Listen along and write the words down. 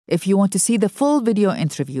If you want to see the full video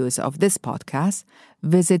interviews of this podcast,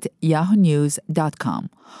 visit yahoonews.com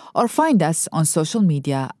or find us on social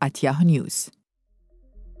media at Yahoo News.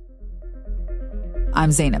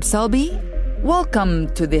 I'm Zainab Selby.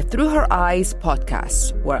 Welcome to the Through Her Eyes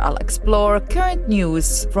podcast, where I'll explore current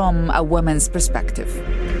news from a woman's perspective.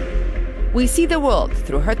 We see the world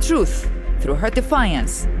through her truth, through her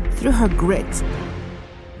defiance, through her grit.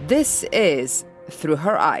 This is Through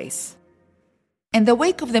Her Eyes. In the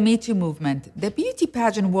wake of the Me Too movement, the beauty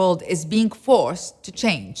pageant world is being forced to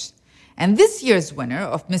change. And this year's winner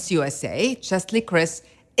of Miss USA, Cheslie Kryst,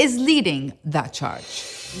 is leading that charge.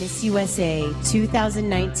 Miss USA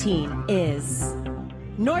 2019 is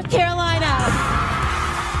North Carolina.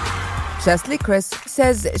 Cheslie Kryst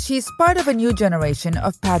says she's part of a new generation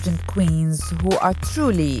of pageant queens who are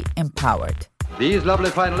truly empowered. These lovely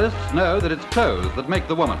finalists know that it's clothes that make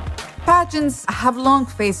the woman. Pageants have long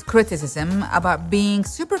faced criticism about being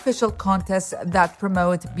superficial contests that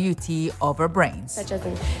promote beauty over brains. Such as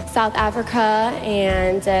in South Africa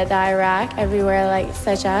and the Iraq, everywhere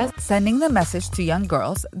such as. Sending the message to young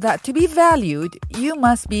girls that to be valued, you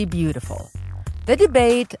must be beautiful. The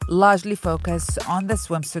debate largely focused on the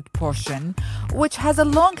swimsuit portion, which has a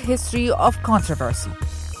long history of controversy.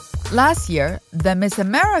 Last year, the Miss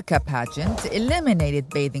America pageant eliminated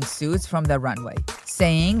bathing suits from the runway,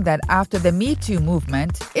 saying that after the Me Too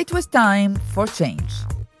movement, it was time for change.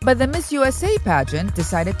 But the Miss USA pageant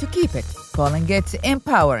decided to keep it, calling it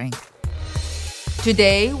empowering.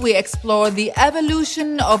 Today, we explore the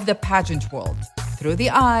evolution of the pageant world through the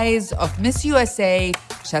eyes of Miss USA,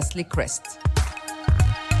 Cheslie Kryst.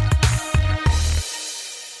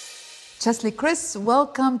 Cheslie Kryst,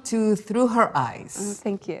 welcome to Through Her Eyes.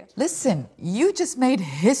 Thank you. Listen, you just made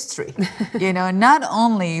history, not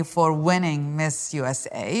only for winning Miss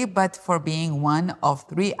USA, but for being one of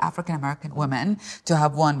 3 African-American women to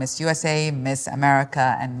have won Miss USA, Miss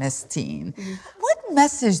America, and Miss Teen. Mm-hmm. What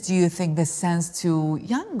message do you think this sends to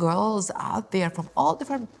young girls out there from all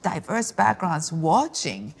different diverse backgrounds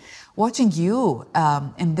watching you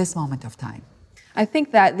in this moment of time? I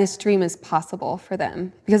think that this dream is possible for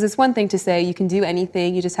them, because it's one thing to say you can do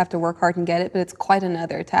anything, you just have to work hard and get it, but it's quite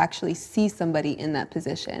another to actually see somebody in that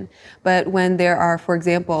position. But when there are, for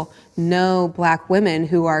example, no Black women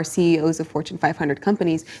who are CEOs of Fortune 500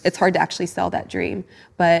 companies, it's hard to actually sell that dream.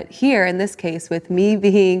 But here, in this case, with me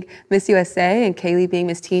being Miss USA and Kaylee being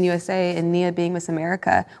Miss Teen USA and Nia being Miss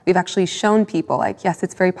America, we've actually shown people, yes,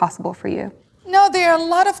 it's very possible for you. No, there are a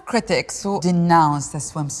lot of critics who denounce the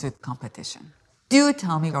swimsuit competition. Do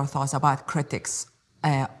tell me your thoughts about critics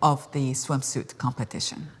of the swimsuit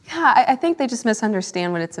competition. Yeah, I think they just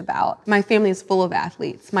misunderstand what it's about. My family is full of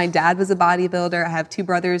athletes. My dad was a bodybuilder. I have 2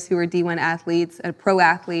 brothers who are D1 athletes, a pro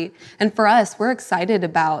athlete. And for us, we're excited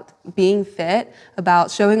about being fit,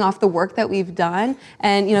 about showing off the work that we've done,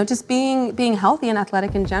 and just being healthy and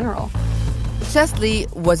athletic in general. Cheslie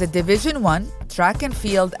was a Division I track and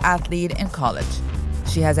field athlete in college.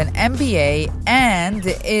 She has an MBA and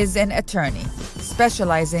is an attorney,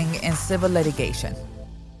 specializing in civil litigation.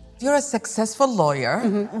 You're a successful lawyer.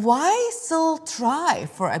 Mm-hmm. Why still try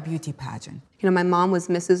for a beauty pageant? My mom was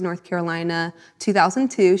Mrs. North Carolina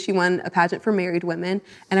 2002. She won a pageant for married women.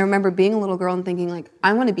 And I remember being a little girl and thinking,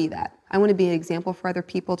 I want to be that. I want to be an example for other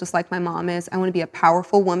people just like my mom is. I want to be a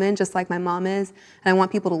powerful woman just like my mom is. And I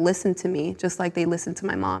want people to listen to me just like they listen to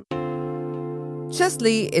my mom.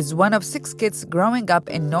 Cheslie is one of 6 kids growing up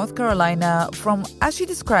in North Carolina from, as she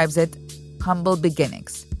describes it, humble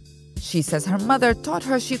beginnings. She says her mother taught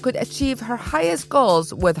her she could achieve her highest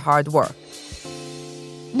goals with hard work.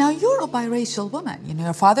 Now, you're a biracial woman.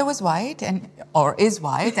 Your father was white or is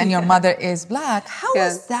white, and your mother is Black. How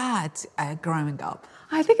was that growing up?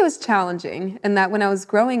 I think it was challenging, in that when I was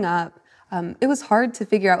growing up, it was hard to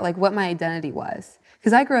figure out what my identity was.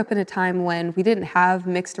 Because I grew up in a time when we didn't have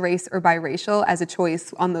mixed race or biracial as a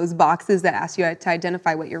choice on those boxes that asked you to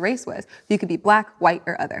identify what your race was. You could be Black, white,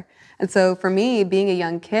 or other. And so for me, being a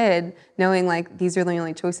young kid, knowing these are the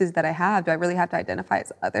only choices that I have, do I really have to identify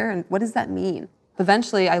as other? And what does that mean?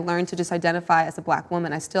 Eventually, I learned to just identify as a Black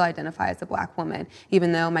woman. I still identify as a Black woman,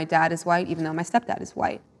 even though my dad is white, even though my stepdad is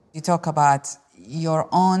white. You talk about your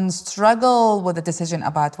own struggle with the decision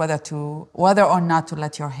about whether or not to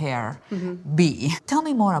let your hair be. Tell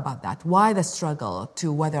me more about that. Why the struggle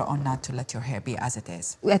to whether or not to let your hair be as it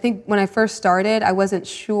is? I think when I first started, I wasn't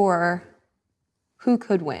sure who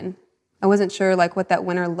could win. I wasn't sure what that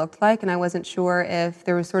winner looked like, and I wasn't sure if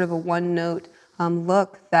there was sort of a one note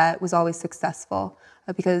look that was always successful.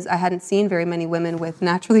 Because I hadn't seen very many women with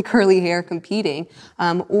naturally curly hair competing,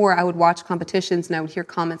 or I would watch competitions and I would hear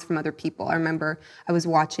comments from other people. I remember I was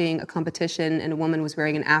watching a competition and a woman was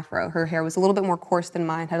wearing an afro. Her hair was a little bit more coarse than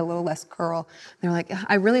mine, had a little less curl. They were like,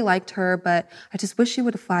 I really liked her, but I just wish she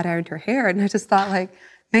would have flat ironed her hair. And I just thought, like,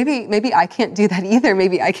 maybe I can't do that either.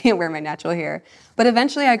 Maybe I can't wear my natural hair. But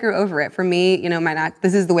eventually I grew over it. For me,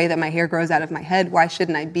 this is the way that my hair grows out of my head. Why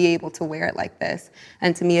shouldn't I be able to wear it like this?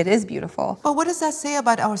 And to me, it is beautiful. But what does that say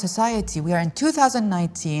about our society? We are in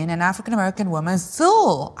 2019 and African-American women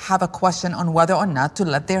still have a question on whether or not to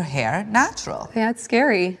let their hair natural. Yeah, it's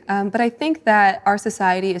scary. But I think that our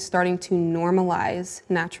society is starting to normalize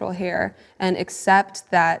natural hair and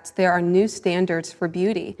accept that there are new standards for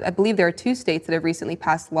beauty. I believe there are 2 states that have recently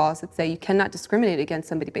passed laws that say you cannot discriminate against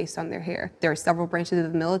somebody based on their hair. There are several branches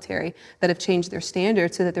of the military that have changed their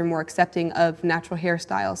standards so that they're more accepting of natural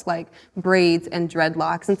hairstyles like braids and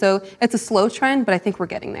dreadlocks. And so it's a slow trend, but I think we're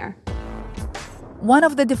getting there. One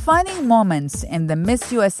of the defining moments in the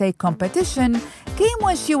Miss USA competition came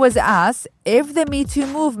when she was asked if the Me Too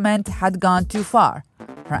movement had gone too far.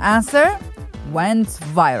 Her answer went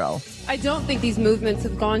viral. I don't think these movements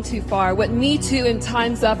have gone too far. What Me Too and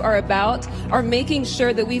Time's Up are about are making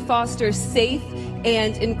sure that we foster safe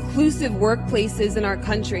and inclusive workplaces in our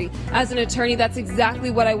country. As an attorney, that's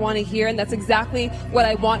exactly what I want to hear, and that's exactly what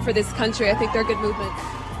I want for this country. I think they're good movements.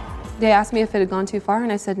 They asked me if it had gone too far,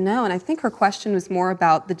 and I said no. And I think her question was more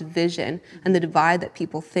about the division and the divide that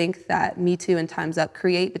people think that Me Too and Time's Up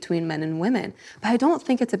create between men and women. But I don't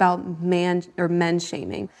think it's about men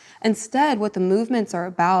shaming. Instead, what the movements are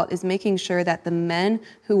about is making sure that the men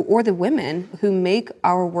or the women who make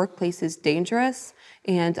our workplaces dangerous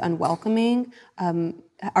and unwelcoming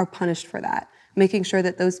are punished for that. Making sure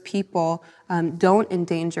that those people don't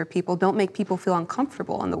endanger people, don't make people feel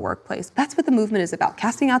uncomfortable in the workplace. That's what the movement is about,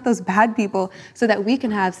 casting out those bad people so that we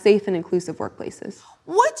can have safe and inclusive workplaces.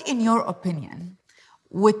 What, in your opinion,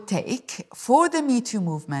 would take for the Me Too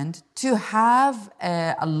movement to have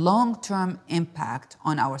a long-term impact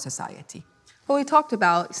on our society? Well, we talked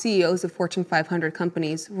about CEOs of Fortune 500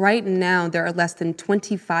 companies. Right now, there are less than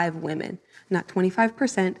 25 women, not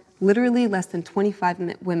 25%, literally less than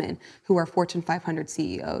 25 women who are Fortune 500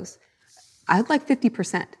 CEOs. I'd like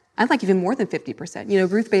 50%. I'd like even more than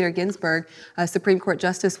 50%. Ruth Bader Ginsburg, a Supreme Court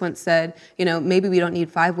justice, once said, maybe we don't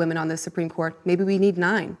need 5 women on the Supreme Court. Maybe we need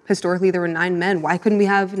 9. Historically, there were 9 men. Why couldn't we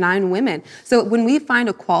have 9 women? So when we find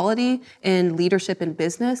equality in leadership in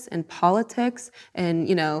business, in politics, and,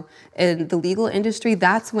 in the legal industry,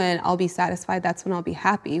 that's when I'll be satisfied. That's when I'll be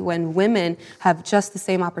happy. When women have just the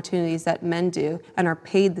same opportunities that men do and are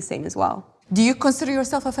paid the same as well. Do you consider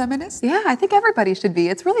yourself a feminist? Yeah, I think everybody should be.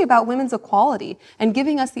 It's really about women's equality and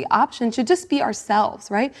giving us the option to just be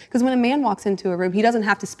ourselves, right? Because when a man walks into a room, he doesn't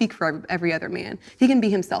have to speak for every other man. He can be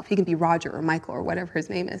himself. He can be Roger or Michael or whatever his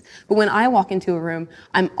name is. But when I walk into a room,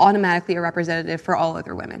 I'm automatically a representative for all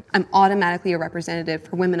other women. I'm automatically a representative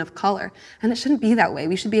for women of color. And it shouldn't be that way.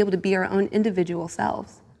 We should be able to be our own individual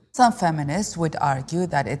selves. Some feminists would argue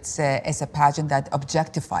that it's a pageant that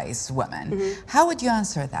objectifies women. Mm-hmm. How would you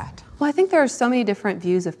answer that? Well, I think there are so many different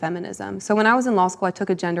views of feminism. So when I was in law school, I took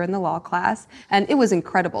a gender in the law class, and it was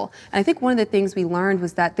incredible. And I think one of the things we learned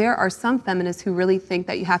was that there are some feminists who really think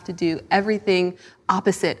that you have to do everything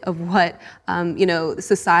opposite of what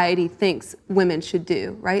society thinks women should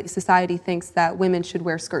do, right? Society thinks that women should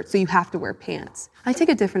wear skirts, so you have to wear pants. I take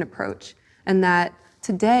a different approach, and that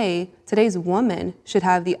today's woman should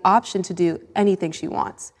have the option to do anything she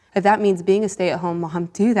wants. If that means being a stay-at-home mom,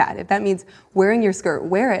 do that. If that means wearing your skirt,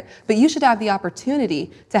 wear it. But you should have the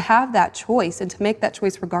opportunity to have that choice and to make that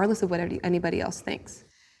choice regardless of what anybody else thinks.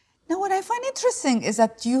 Now, what I find interesting is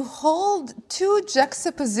that you hold 2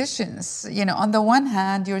 juxtapositions. On the one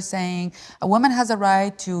hand, you're saying a woman has a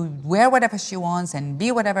right to wear whatever she wants and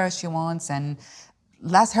be whatever she wants, and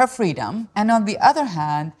that's her freedom. And on the other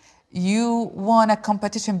hand, you won a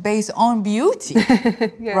competition based on beauty,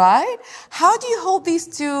 yeah. Right? How do you hold these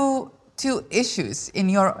two issues in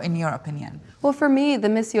your opinion? Well, for me, the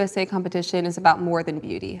Miss USA competition is about more than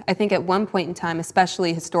beauty. I think at one point in time,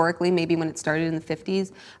 especially historically, maybe when it started in the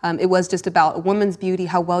 50s, it was just about a woman's beauty,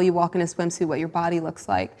 how well you walk in a swimsuit, what your body looks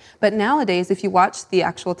like. But nowadays, if you watch the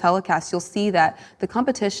actual telecast, you'll see that the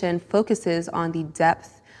competition focuses on the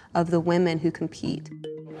depth of the women who compete.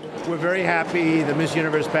 We're very happy. The Miss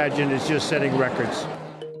Universe pageant is just setting records.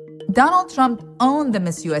 Donald Trump owned the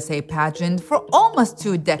Miss USA pageant for almost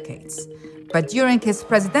 2 decades. But during his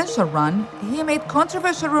presidential run, he made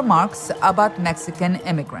controversial remarks about Mexican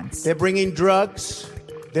immigrants. They're bringing drugs.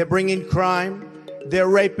 They're bringing crime. They're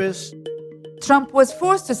rapists. Trump was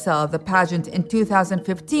forced to sell the pageant in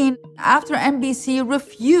 2015 after NBC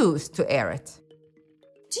refused to air it.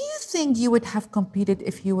 Do you think you would have competed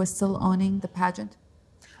if you were still owning the pageant?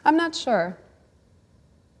 I'm not sure.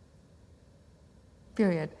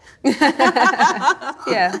 Period.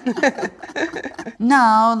 Yeah.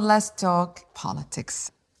 Now, let's talk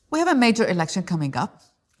politics. We have a major election coming up.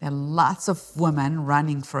 There are lots of women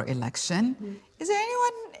running for election. Mm-hmm. Is there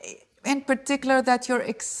anyone in particular that you're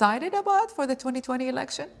excited about for the 2020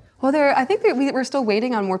 election? Well, I think that we're still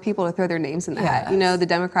waiting on more people to throw their names in the hat. You know, the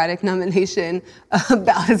Democratic nomination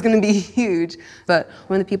ballot is going to be huge. But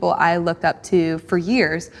one of the people I looked up to for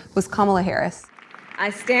years was Kamala Harris. I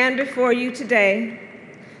stand before you today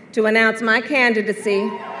to announce my candidacy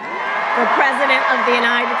for President of the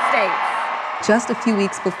United States. Just a few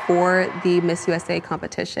weeks before the Miss USA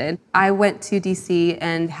competition, I went to DC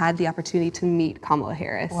and had the opportunity to meet Kamala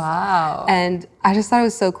Harris. Wow. And I just thought it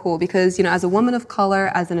was so cool because, you know, as a woman of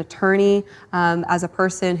color, as an attorney, as a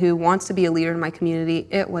person who wants to be a leader in my community,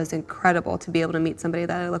 it was incredible to be able to meet somebody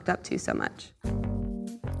that I looked up to so much.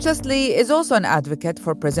 Chesley is also an advocate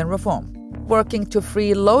for prison reform, working to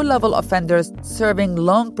free low-level offenders serving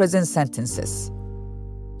long prison sentences.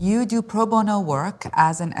 You do pro bono work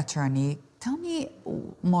as an attorney. Tell me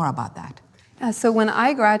more about that. Yeah, so when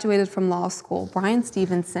I graduated from law school, Bryan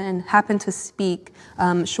Stevenson happened to speak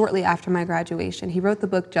shortly after my graduation. He wrote the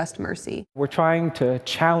book Just Mercy. We're trying to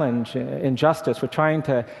challenge injustice. We're trying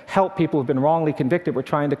to help people who've been wrongly convicted. We're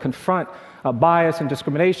trying to confront bias and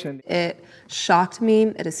discrimination. It shocked me,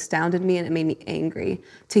 it astounded me, and it made me angry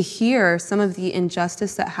to hear some of the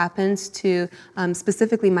injustice that happens to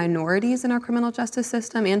specifically minorities in our criminal justice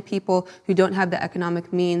system and people who don't have the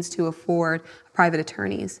economic means to afford private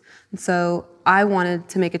attorneys. And so I wanted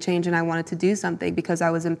to make a change and I wanted to do something because I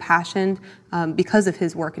was impassioned because of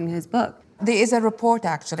his work in his book. There is a report,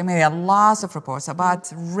 actually, I mean, there are lots of reports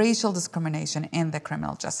about racial discrimination in the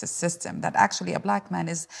criminal justice system, that actually a black man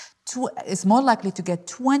is more likely to get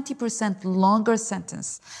 20% longer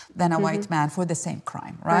sentence than a white man for the same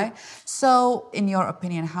crime, right? So, in your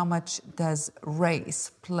opinion, how much does race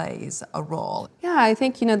plays a role? Yeah, I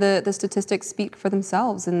think, you know, the statistics speak for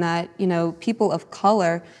themselves in that, you know, people of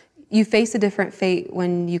color, you face a different fate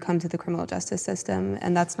when you come to the criminal justice system,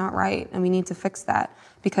 and that's not right, and we need to fix that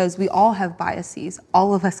because we all have biases.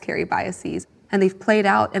 All of us carry biases, and they've played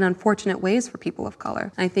out in unfortunate ways for people of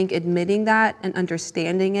color. And I think admitting that and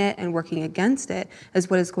understanding it and working against it is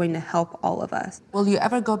what is going to help all of us. Will you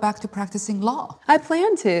ever go back to practicing law? I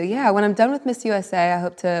plan to, yeah. When I'm done with Miss USA, I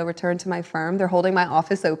hope to return to my firm. They're holding my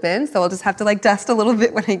office open, so I'll just have to dust a little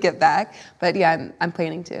bit when I get back. But yeah, I'm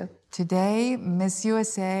planning to. Today, Miss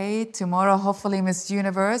USA, tomorrow, hopefully Miss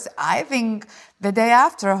Universe. I think the day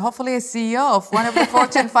after, hopefully a CEO of one of the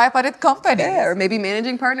Fortune 500 companies. Yeah, or maybe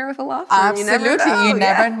managing partner with a law firm. Absolutely, you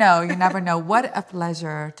never know. You never know. What a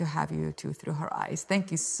pleasure to have you two through her eyes. Thank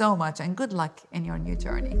you so much, and good luck in your new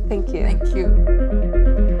journey. Thank you. Thank you.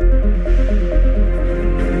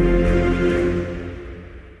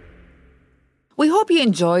 We hope you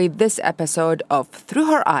enjoyed this episode of Through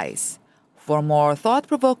Her Eyes. For more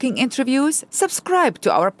thought-provoking interviews, subscribe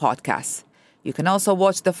to our podcast. You can also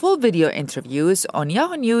watch the full video interviews on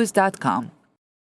yahoonews.com.